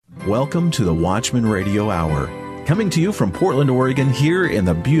Welcome to the Watchman Radio Hour, coming to you from Portland, Oregon, here in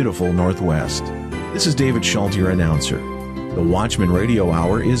the beautiful Northwest. This is David Schultz, your announcer. The Watchman Radio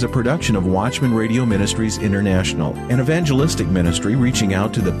Hour is a production of Watchman Radio Ministries International, an evangelistic ministry reaching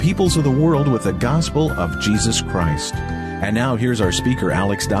out to the peoples of the world with the gospel of Jesus Christ. And now here's our speaker,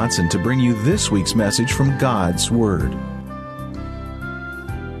 Alex Dotson, to bring you this week's message from God's Word.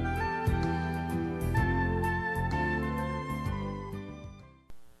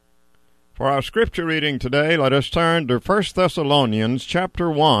 For our scripture reading today, let us turn to 1 Thessalonians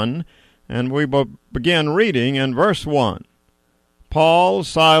chapter 1, and we will begin reading in verse 1. Paul,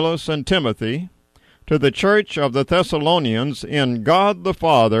 Silas, and Timothy, to the church of the Thessalonians in God the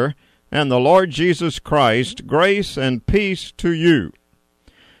Father and the Lord Jesus Christ, grace and peace to you.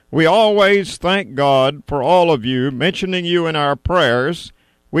 We always thank God for all of you, mentioning you in our prayers.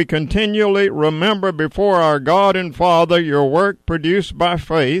 We continually remember before our God and Father your work produced by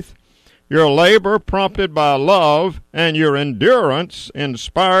faith, your labor prompted by love, and your endurance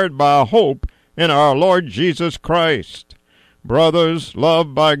inspired by hope in our Lord Jesus Christ. Brothers,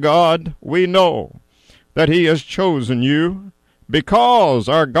 loved by God, we know that He has chosen you because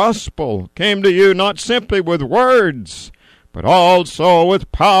our gospel came to you not simply with words, but also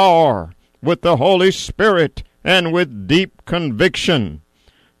with power, with the Holy Spirit, and with deep conviction.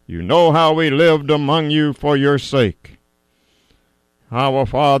 You know how we lived among you for your sake. Our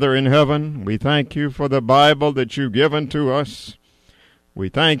Father in heaven, we thank you for the Bible that you've given to us. We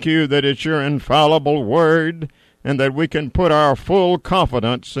thank you that it's your infallible word and that we can put our full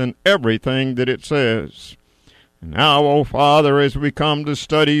confidence in everything that it says. And now, O Father, as we come to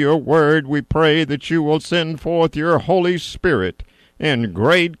study your word, we pray that you will send forth your Holy Spirit in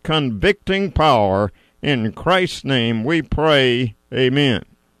great convicting power. In Christ's name we pray, amen.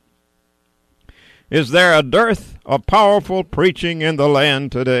 Is there a dearth of powerful preaching in the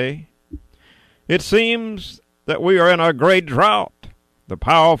land today? It seems that we are in a great drought. The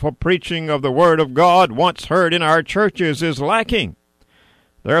powerful preaching of the Word of God once heard in our churches is lacking.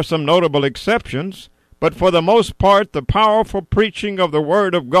 There are some notable exceptions, but for the most part, the powerful preaching of the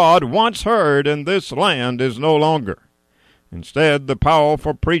Word of God once heard in this land is no longer. Instead, the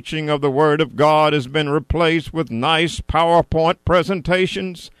powerful preaching of the Word of God has been replaced with nice PowerPoint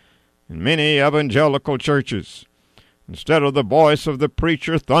presentations in many evangelical churches. Instead of the voice of the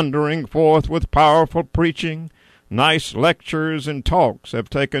preacher thundering forth with powerful preaching, nice lectures and talks have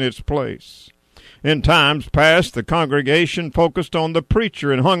taken its place. In times past, the congregation focused on the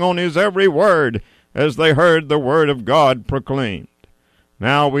preacher and hung on his every word as they heard the word of God proclaimed.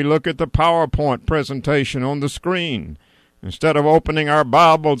 Now we look at the PowerPoint presentation on the screen. Instead of opening our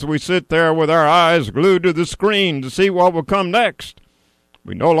Bibles, we sit there with our eyes glued to the screen to see what will come next.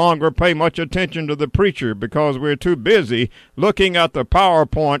 We no longer pay much attention to the preacher because we're too busy looking at the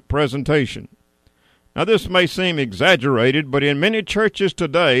PowerPoint presentation. Now, this may seem exaggerated, but in many churches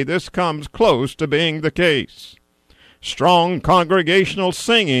today, this comes close to being the case. Strong congregational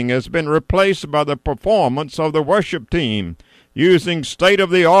singing has been replaced by the performance of the worship team using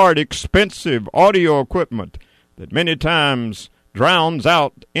state-of-the-art expensive audio equipment that many times drowns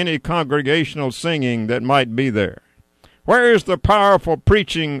out any congregational singing that might be there. Where is the powerful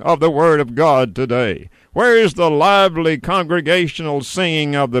preaching of the Word of God today? Where is the lively congregational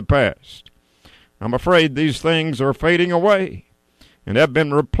singing of the past? I'm afraid these things are fading away and have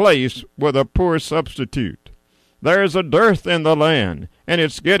been replaced with a poor substitute. There's a dearth in the land, and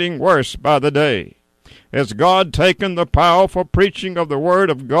it's getting worse by the day. Has God taken the powerful preaching of the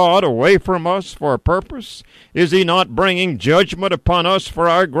Word of God away from us for a purpose? Is He not bringing judgment upon us for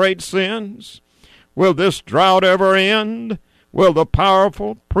our great sins? Will this drought ever end? Will the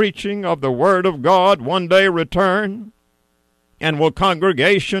powerful preaching of the Word of God one day return? And will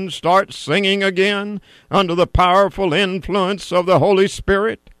congregations start singing again under the powerful influence of the Holy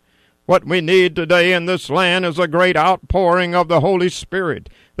Spirit? What we need today in this land is a great outpouring of the Holy Spirit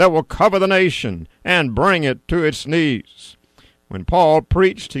that will cover the nation and bring it to its knees. When Paul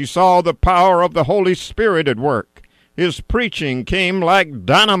preached, he saw the power of the Holy Spirit at work. His preaching came like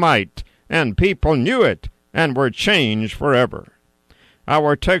dynamite, and people knew it and were changed forever.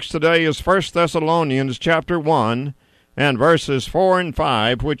 Our text today is 1 Thessalonians chapter 1 and verses 4 and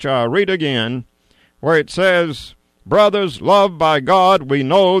 5, which I'll read again, where it says, Brothers, loved by God, we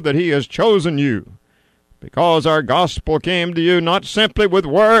know that He has chosen you, because our gospel came to you not simply with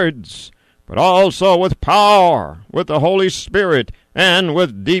words, but also with power, with the Holy Spirit, and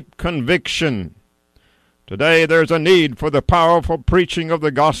with deep conviction. Today there's a need for the powerful preaching of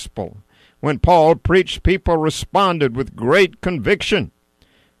the gospel. When Paul preached, people responded with great conviction.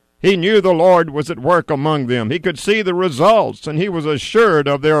 He knew the Lord was at work among them. He could see the results, and he was assured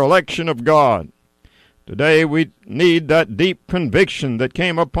of their election of God. Today we need that deep conviction that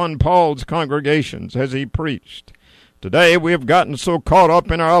came upon Paul's congregations as he preached. Today we have gotten so caught up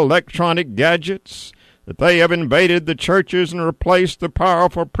in our electronic gadgets that they have invaded the churches and replaced the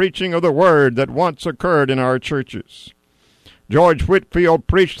powerful preaching of the Word that once occurred in our churches. George Whitefield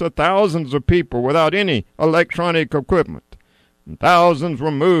preached to thousands of people without any electronic equipment. And thousands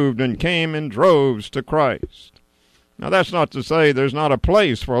were moved and came in droves to Christ. Now that's not to say there's not a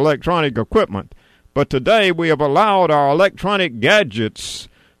place for electronic equipment, but today we have allowed our electronic gadgets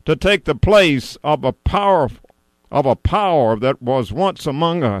to take the place of a power that was once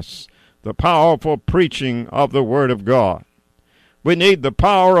among us, the powerful preaching of the Word of God. We need the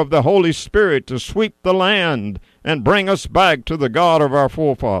power of the Holy Spirit to sweep the land and bring us back to the God of our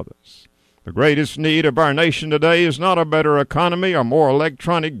forefathers. The greatest need of our nation today is not a better economy or more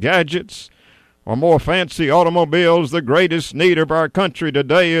electronic gadgets or more fancy automobiles. The greatest need of our country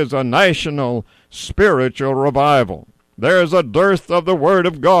today is a national spiritual revival. There is a dearth of the Word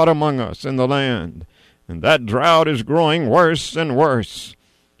of God among us in the land, and that drought is growing worse and worse.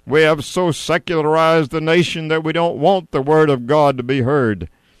 We have so secularized the nation that we don't want the Word of God to be heard.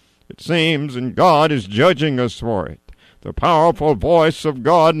 It seems, and God is judging us for it. The powerful voice of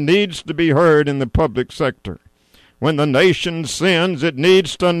God needs to be heard in the public sector. When the nation sins, it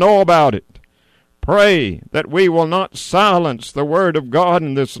needs to know about it. Pray that we will not silence the Word of God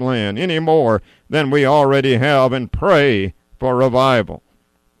in this land any more than we already have, and pray for revival.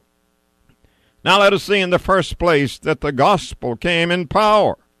 Now let us see in the first place that the gospel came in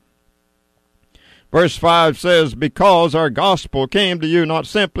power. Verse 5 says, because our gospel came to you not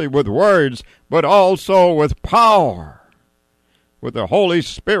simply with words, but also with power, with the Holy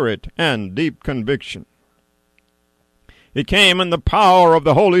Spirit and deep conviction. It came in the power of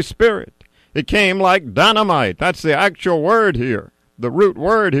the Holy Spirit. It came like dynamite. That's the actual word here, the root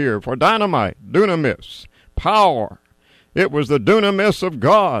word here for dynamite, dunamis, power. It was the dunamis of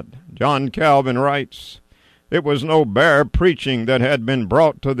God, John Calvin writes. It was no bare preaching that had been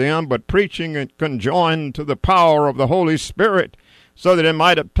brought to them, but preaching conjoined to the power of the Holy Spirit, so that it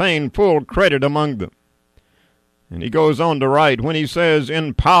might obtain full credit among them. And he goes on to write, when he says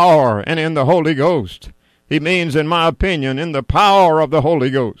in power and in the Holy Ghost, he means, in my opinion, in the power of the Holy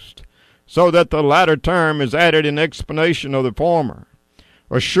Ghost, so that the latter term is added in explanation of the former.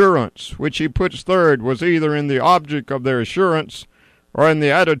 Assurance, which he puts third, was either in the object of their assurance or in the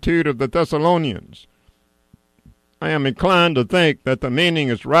attitude of the Thessalonians. I am inclined to think that the meaning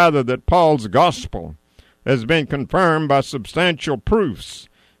is rather that Paul's gospel has been confirmed by substantial proofs,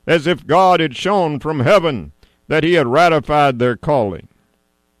 as if God had shown from heaven that he had ratified their calling.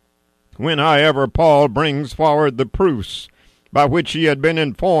 When, however, Paul brings forward the proofs by which he had been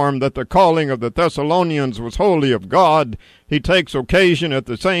informed that the calling of the Thessalonians was wholly of God, he takes occasion at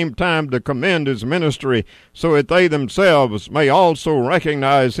the same time to commend his ministry, so that they themselves may also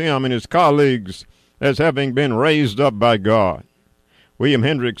recognize him and his colleagues as having been raised up by God. William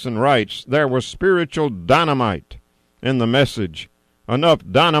Hendrickson writes, there was spiritual dynamite in the message, enough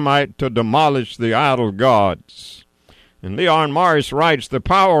dynamite to demolish the idol gods. And Leon Morris writes, the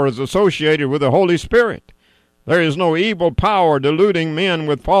power is associated with the Holy Spirit. There is no evil power deluding men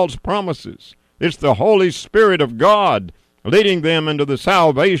with false promises. It's the Holy Spirit of God leading them into the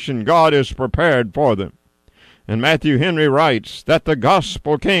salvation God has prepared for them. And Matthew Henry writes that the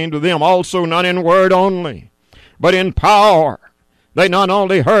gospel came to them also not in word only, but in power. They not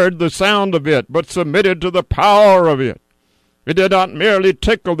only heard the sound of it, but submitted to the power of it. It did not merely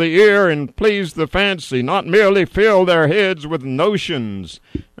tickle the ear and please the fancy, not merely fill their heads with notions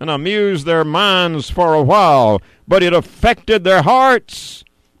and amuse their minds for a while, but it affected their hearts.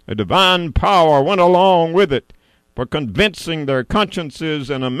 A divine power went along with it for convincing their consciences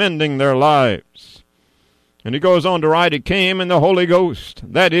and amending their lives. And he goes on to write, it came in the Holy Ghost,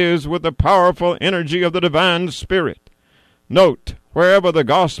 that is, with the powerful energy of the divine Spirit. Note, wherever the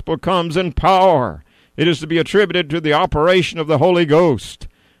gospel comes in power, it is to be attributed to the operation of the Holy Ghost.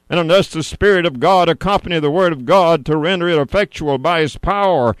 And unless the Spirit of God accompany the Word of God to render it effectual by his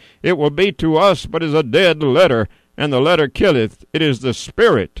power, it will be to us but as a dead letter, and the letter killeth. It is the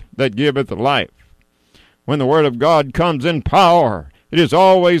Spirit that giveth life. When the Word of God comes in power, it is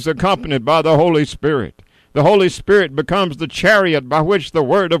always accompanied by the Holy Spirit. The Holy Spirit becomes the chariot by which the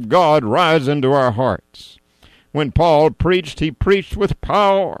Word of God rides into our hearts. When Paul preached, he preached with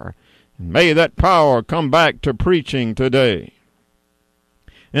power. May that power come back to preaching today.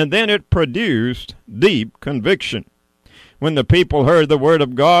 And then it produced deep conviction. When the people heard the Word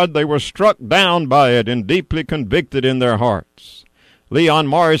of God, they were struck down by it and deeply convicted in their hearts. Leon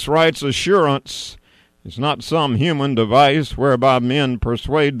Morris writes, "Assurance is not some human device whereby men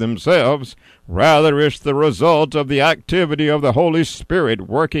persuade themselves. Rather, it's the result of the activity of the Holy Spirit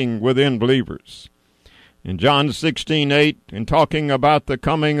working within believers." In John 16:8, in talking about the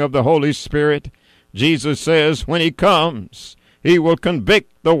coming of the Holy Spirit, Jesus says, when he comes, he will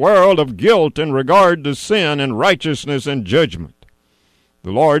convict the world of guilt in regard to sin and righteousness and judgment.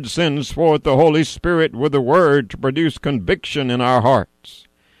 The Lord sends forth the Holy Spirit with the Word to produce conviction in our hearts.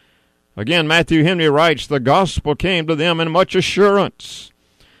 Again, Matthew Henry writes, "The gospel came to them in much assurance.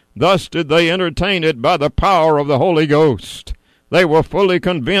 Thus did they entertain it by the power of the Holy Ghost. They were fully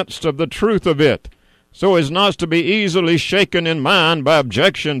convinced of the truth of it, so as not to be easily shaken in mind by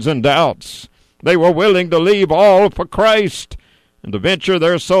objections and doubts. They were willing to leave all for Christ, and to venture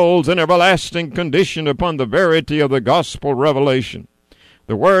their souls in everlasting condition upon the verity of the gospel revelation.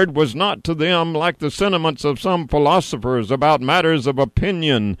 The word was not to them like the sentiments of some philosophers about matters of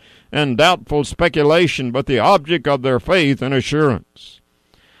opinion and doubtful speculation, but the object of their faith and assurance."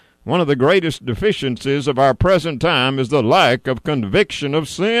 One of the greatest deficiencies of our present time is the lack of conviction of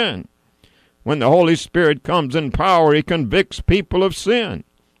sin. When the Holy Spirit comes in power, he convicts people of sin.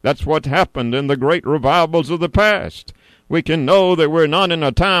 That's what happened in the great revivals of the past. We can know that we're not in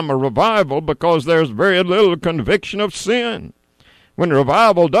a time of revival because there's very little conviction of sin. When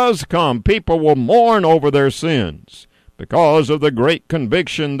revival does come, people will mourn over their sins because of the great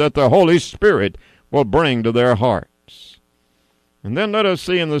conviction that the Holy Spirit will bring to their hearts. And then let us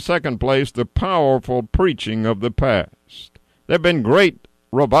see in the second place the powerful preaching of the past. There have been great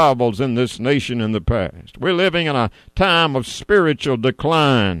revivals in this nation in the past. We're living in a time of spiritual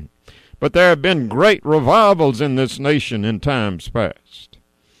decline, but there have been great revivals in this nation in times past.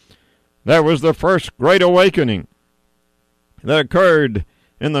 There was the first Great Awakening that occurred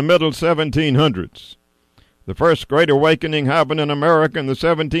in the middle 1700s. The first Great Awakening happened in America in the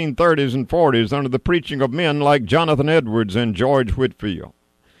 1730s and 40s under the preaching of men like Jonathan Edwards and George Whitefield.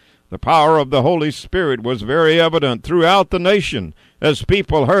 The power of the Holy Spirit was very evident throughout the nation as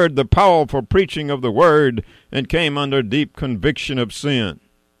people heard the powerful preaching of the Word and came under deep conviction of sin.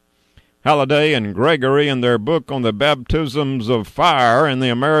 Halliday and Gregory, in their book on the baptisms of fire in the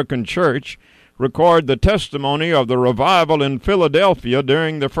American church, record the testimony of the revival in Philadelphia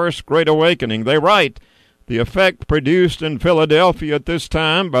during the first Great Awakening. They write, "The effect produced in Philadelphia at this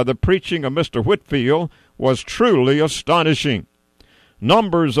time by the preaching of Mr. Whitefield was truly astonishing.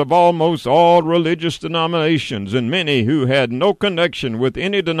 Numbers of almost all religious denominations, and many who had no connection with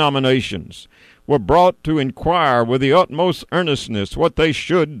any denominations, were brought to inquire with the utmost earnestness what they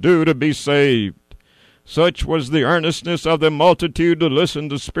should do to be saved. Such was the earnestness of the multitude to listen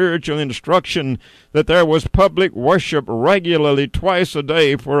to spiritual instruction that there was public worship regularly twice a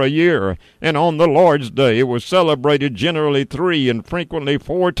day for a year, and on the Lord's Day it was celebrated generally 3 and frequently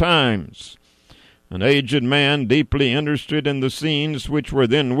 4 times. An aged man deeply interested in the scenes which were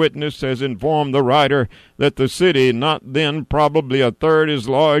then witnessed has informed the writer that the city, not then probably a third as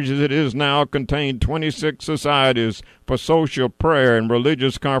large as it is now, contained 26 societies for social prayer and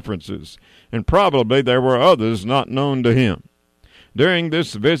religious conferences, and probably there were others not known to him. During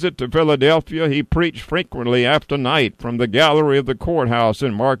this visit to Philadelphia, he preached frequently after night from the gallery of the courthouse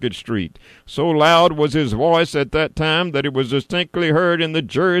in Market Street. So loud was his voice at that time that it was distinctly heard in the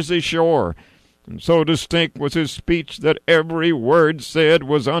Jersey Shore, and so distinct was his speech that every word said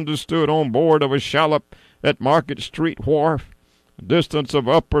was understood on board of a shallop at Market Street Wharf, a distance of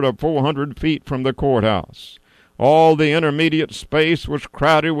upward of 400 feet from the courthouse. All the intermediate space was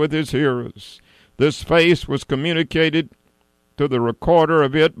crowded with his hearers. This fact was communicated to the recorder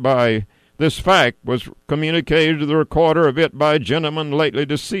of it by a gentleman lately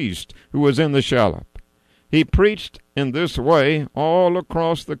deceased who was in the shallop. He preached in this way all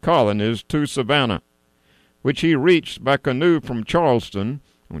across the colonies to Savannah, which he reached by canoe from Charleston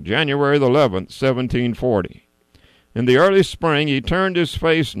on January 11th, 1740. In the early spring he turned his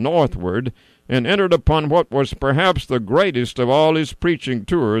face northward and entered upon what was perhaps the greatest of all his preaching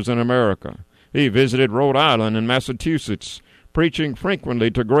tours in America. He visited Rhode Island and Massachusetts, preaching frequently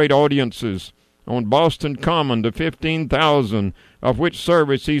to great audiences. On Boston Common to 15,000, of which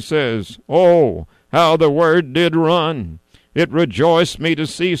service he says, "Oh, how the word did run! It rejoiced me to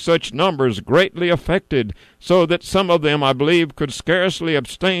see such numbers greatly affected, so that some of them, I believe, could scarcely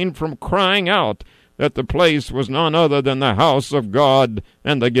abstain from crying out that the place was none other than the house of God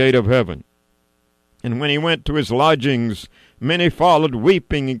and the gate of heaven." And when he went to his lodgings, many followed,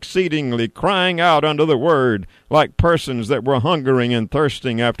 weeping exceedingly, crying out unto the word, like persons that were hungering and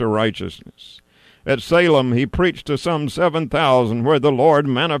thirsting after righteousness. At Salem he preached to some 7,000, where the Lord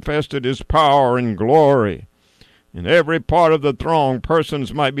manifested his power and glory. In every part of the throng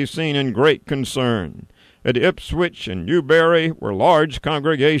persons might be seen in great concern. At Ipswich and Newbury were large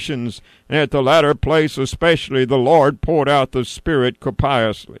congregations, and at the latter place especially the Lord poured out the Spirit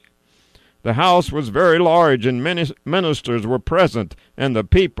copiously. The house was very large, and many ministers were present, and the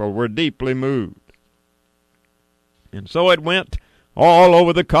people were deeply moved. And so it went all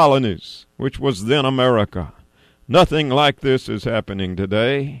over the colonies, which was then America. Nothing like this is happening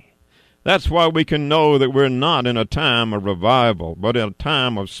today. That's why we can know that we're not in a time of revival, but in a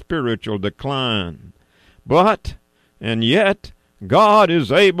time of spiritual decline. But, and yet, God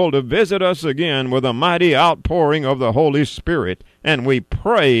is able to visit us again with a mighty outpouring of the Holy Spirit, and we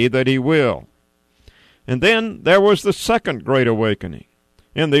pray that He will. And then there was the Second Great Awakening.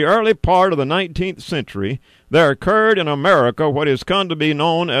 In the early part of the 19th century, there occurred in America what is come to be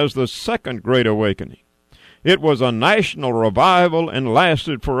known as the Second Great Awakening. It was a national revival and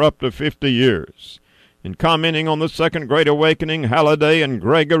lasted for up to 50 years. In commenting on the Second Great Awakening, Halliday and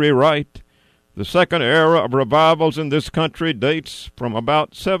Gregory write, "The second era of revivals in this country dates from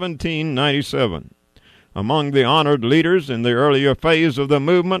about 1797. Among the honored leaders in the earlier phase of the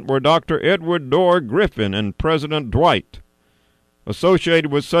movement were Dr. Edward Dorr Griffin and President Dwight.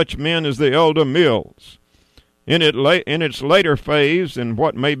 Associated with such men as the elder Mills. In its later phase, in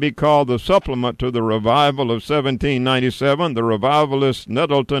what may be called the supplement to the revival of 1797, the revivalists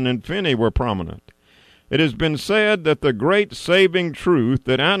Nettleton and Finney were prominent. It has been said that the great saving truth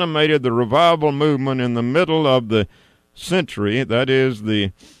that animated the revival movement in the middle of the century, that is,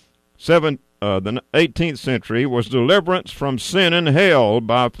 the 18th century, was deliverance from sin and hell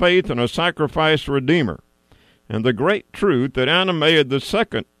by faith in a sacrificed Redeemer. And the great truth that animated the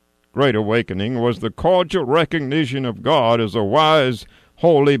Second Great Awakening was the cordial recognition of God as a wise,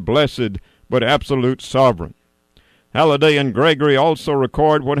 holy, blessed, but absolute sovereign." Halliday and Gregory also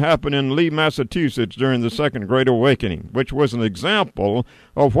record what happened in Lee, Massachusetts during the Second Great Awakening, which was an example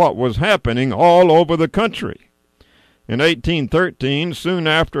of what was happening all over the country. In 1813, soon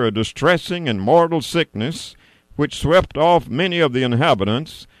after a distressing and mortal sickness, which swept off many of the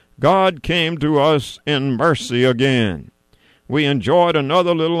inhabitants, God came to us in mercy again. We enjoyed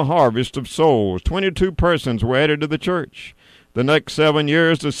another little harvest of souls. 22 persons were added to the church. The next 7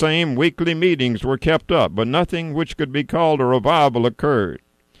 years, the same weekly meetings were kept up, but nothing which could be called a revival occurred.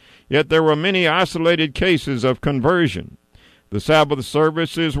 Yet there were many isolated cases of conversion. The Sabbath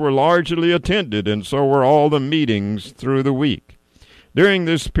services were largely attended, and so were all the meetings through the week. During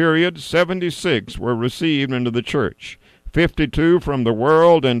this period, 76 were received into the church, 52 from the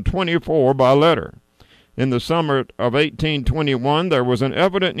world, and 24 by letter. In the summer of 1821, there was an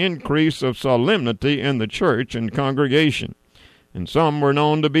evident increase of solemnity in the church and congregation, and some were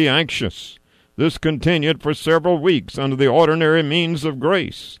known to be anxious. This continued for several weeks under the ordinary means of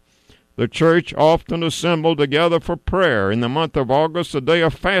grace. The church often assembled together for prayer. In the month of August, a day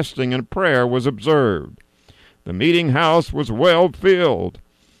of fasting and prayer was observed. The meeting house was well filled,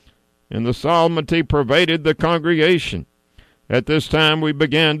 and the solemnity pervaded the congregation. At this time we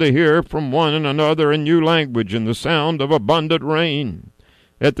began to hear from one and another a new language and the sound of abundant rain.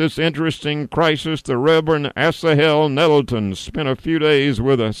 At this interesting crisis, the Reverend Asahel Nettleton spent a few days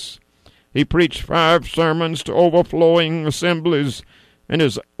with us. He preached 5 sermons to overflowing assemblies, and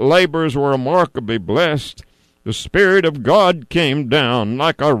his labors were remarkably blessed. The Spirit of God came down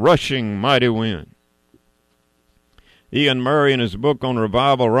like a rushing mighty wind. Ian Murray, in his book on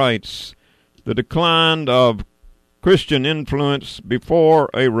revival, writes, "The decline of Christian influence before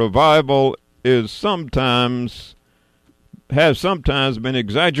a revival has sometimes been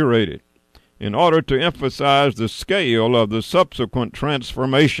exaggerated in order to emphasize the scale of the subsequent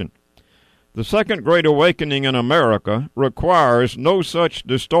transformation. The Second Great Awakening in America requires no such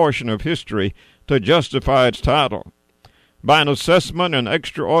distortion of history to justify its title. By an assessment, an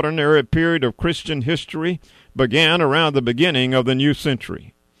extraordinary period of Christian history began around the beginning of the new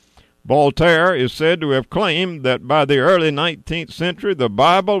century. Voltaire is said to have claimed that by the early 19th century the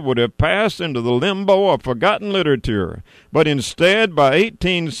Bible would have passed into the limbo of forgotten literature, but instead by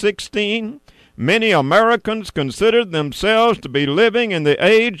 1816 many Americans considered themselves to be living in the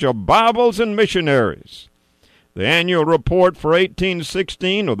age of Bibles and missionaries. The annual report for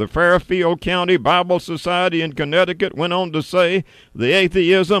 1816 of the Fairfield County Bible Society in Connecticut went on to say, "The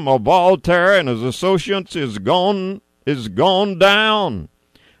atheism of Voltaire and his associates is gone down,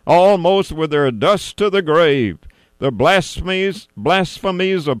 almost with their dust to the grave. The blasphemies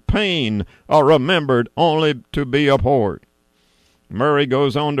of Paine are remembered only to be abhorred." Murray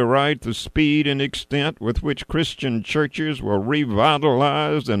goes on to write, "The speed and extent with which Christian churches were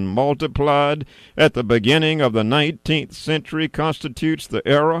revitalized and multiplied at the beginning of the 19th century constitutes the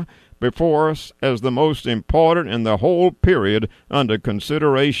era before us as the most important in the whole period under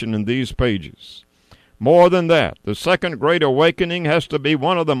consideration in these pages. More than that, the Second Great Awakening has to be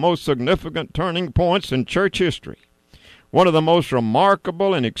one of the most significant turning points in church history. One of the most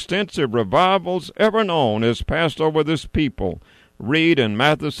remarkable and extensive revivals ever known has passed over this people, Reed and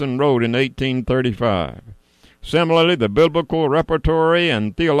Matheson wrote in 1835. Similarly, the Biblical Repertory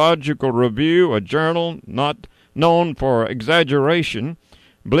and Theological Review, a journal not known for exaggeration,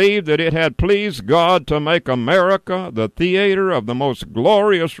 believed that it had pleased God to make America the theater of the most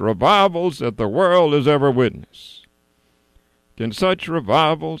glorious revivals that the world has ever witnessed. Can such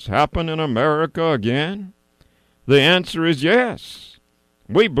revivals happen in America again? The answer is yes.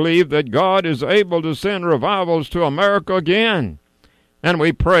 We believe that God is able to send revivals to America again, and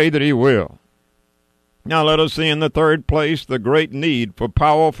we pray that He will. Now let us see in the third place the great need for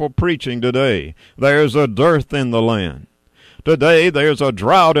powerful preaching today. There's a dearth in the land. Today there's a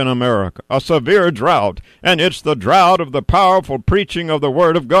drought in America, a severe drought, and it's the drought of the powerful preaching of the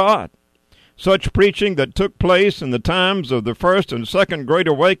Word of God. Such preaching that took place in the times of the First and Second Great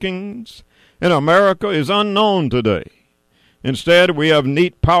Awakenings in America is unknown today. Instead, we have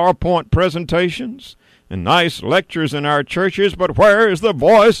neat PowerPoint presentations and nice lectures in our churches, but where is the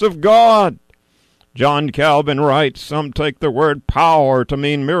voice of God? John Calvin writes, "Some take the word power to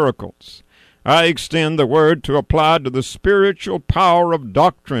mean miracles. I extend the word to apply to the spiritual power of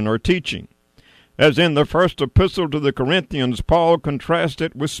doctrine or teaching. As in the first epistle to the Corinthians, Paul contrasts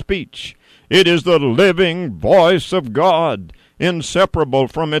it with speech. It is the living voice of God, inseparable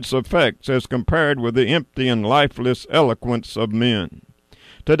from its effects as compared with the empty and lifeless eloquence of men."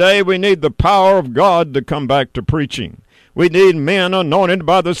 Today we need the power of God to come back to preaching. We need men anointed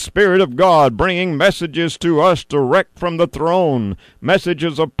by the Spirit of God, bringing messages to us direct from the throne,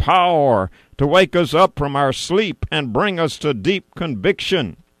 messages of power to wake us up from our sleep and bring us to deep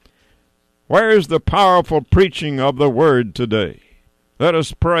conviction. Where is the powerful preaching of the Word today? Let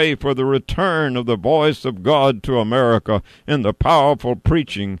us pray for the return of the voice of God to America in the powerful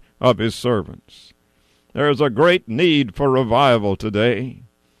preaching of His servants. There is a great need for revival today.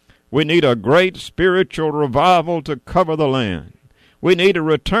 We need a great spiritual revival to cover the land. We need a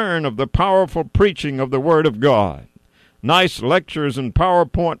return of the powerful preaching of the Word of God. Nice lectures and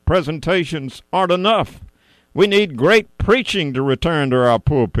PowerPoint presentations aren't enough. We need great preaching to return to our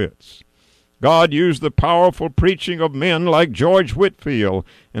pulpits. God used the powerful preaching of men like George Whitefield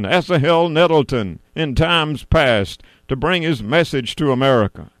and Asahel Nettleton in times past to bring His message to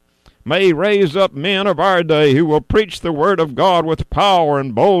America. May He raise up men of our day who will preach the Word of God with power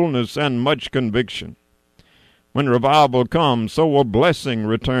and boldness and much conviction. When revival comes, so will blessing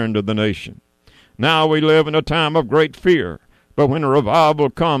return to the nation. Now we live in a time of great fear, but when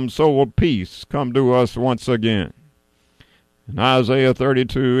revival comes, so will peace come to us once again. In Isaiah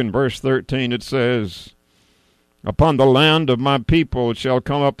 32 in verse 13 it says, "Upon the land of my people shall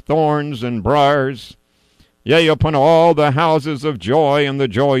come up thorns and briars, yea, upon all the houses of joy in the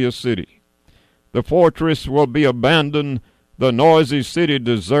joyous city. The fortress will be abandoned, the noisy city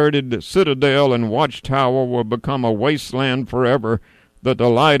deserted, citadel and watchtower will become a wasteland forever, the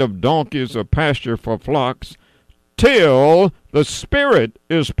delight of donkeys a pasture for flocks, till the Spirit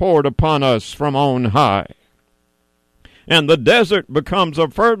is poured upon us from on high. And the desert becomes a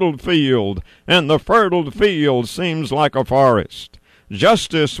fertile field, and the fertile field seems like a forest.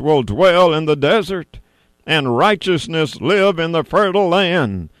 Justice will dwell in the desert, and righteousness live in the fertile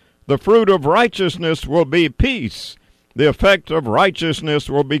land. The fruit of righteousness will be peace. The effect of righteousness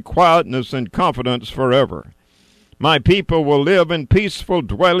will be quietness and confidence forever. My people will live in peaceful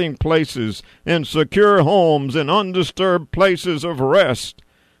dwelling places, in secure homes, in undisturbed places of rest.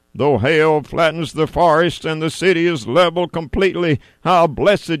 Though hail flattens the forest and the city is leveled completely, how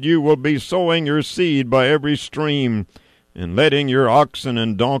blessed you will be sowing your seed by every stream, and letting your oxen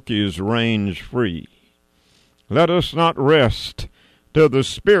and donkeys range free. Let us not rest till the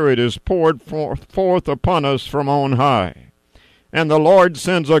Spirit is poured forth upon us from on high, and the Lord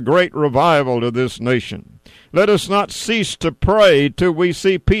sends a great revival to this nation. Let us not cease to pray till we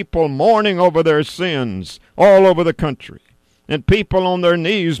see people mourning over their sins all over the country, and people on their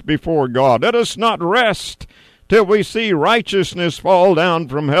knees before God. Let us not rest till we see righteousness fall down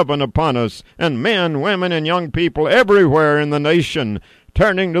from heaven upon us, and men, women, and young people everywhere in the nation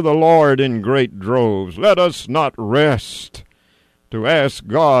turning to the Lord in great droves. Let us not rest to ask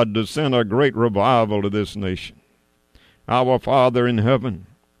God to send a great revival to this nation. Our Father in heaven,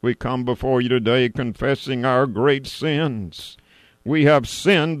 we come before you today confessing our great sins. We have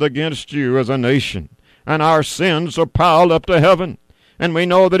sinned against you as a nation, and our sins are piled up to heaven, and we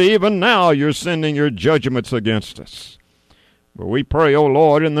know that even now you're sending your judgments against us. But we pray, O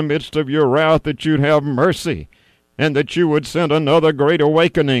Lord, in the midst of your wrath that you'd have mercy, and that you would send another great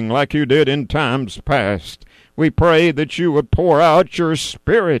awakening like you did in times past. We pray that you would pour out your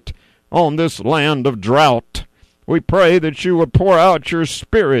Spirit on this land of drought. We pray that you would pour out your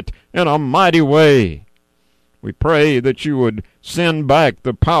Spirit in a mighty way. We pray that you would send back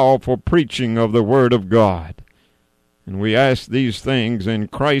the powerful preaching of the Word of God. And we ask these things in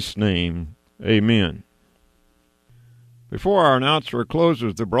Christ's name. Amen. Before our announcer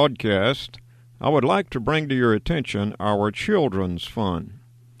closes the broadcast, I would like to bring to your attention our Children's Fund.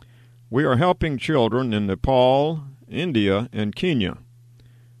 We are helping children in Nepal, India, and Kenya.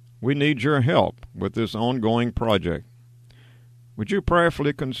 We need your help with this ongoing project. Would you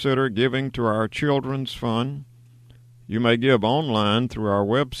prayerfully consider giving to our Children's Fund? You may give online through our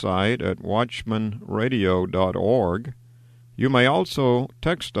website at watchmanradio.org. You may also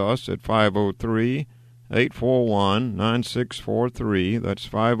text us at 503-841-9643. That's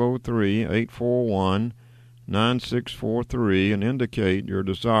 503-841-9643, and indicate your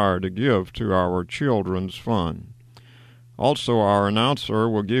desire to give to our Children's Fund. Also, our announcer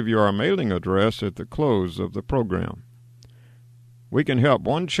will give you our mailing address at the close of the program. We can help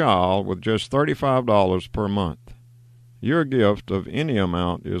one child with just $35 per month. Your gift of any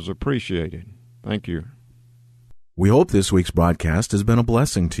amount is appreciated. Thank you. We hope this week's broadcast has been a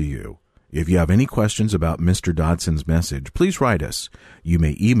blessing to you. If you have any questions about Mr. Dodson's message, please write us. You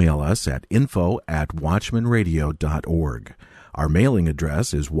may email us at info@watchmanradio.org. Our mailing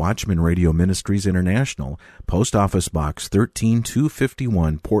address is Watchman Radio Ministries International, Post Office Box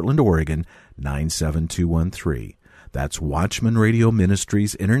 13251, Portland, Oregon, 97213. That's Watchman Radio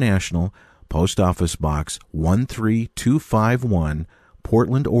Ministries International, Post Office Box 13251,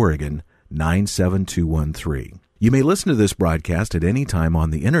 Portland, Oregon, 97213. You may listen to this broadcast at any time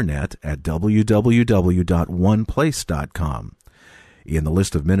on the Internet at www.oneplace.com. In the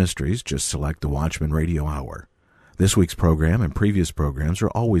list of ministries, just select the Watchman Radio Hour. This week's program and previous programs are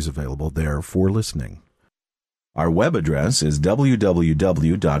always available there for listening. Our web address is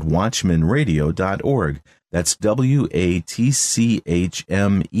www.watchmanradio.org. That's WATCHMEN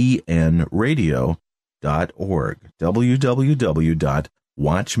radio.org.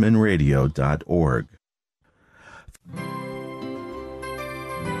 www.watchmanradio.org.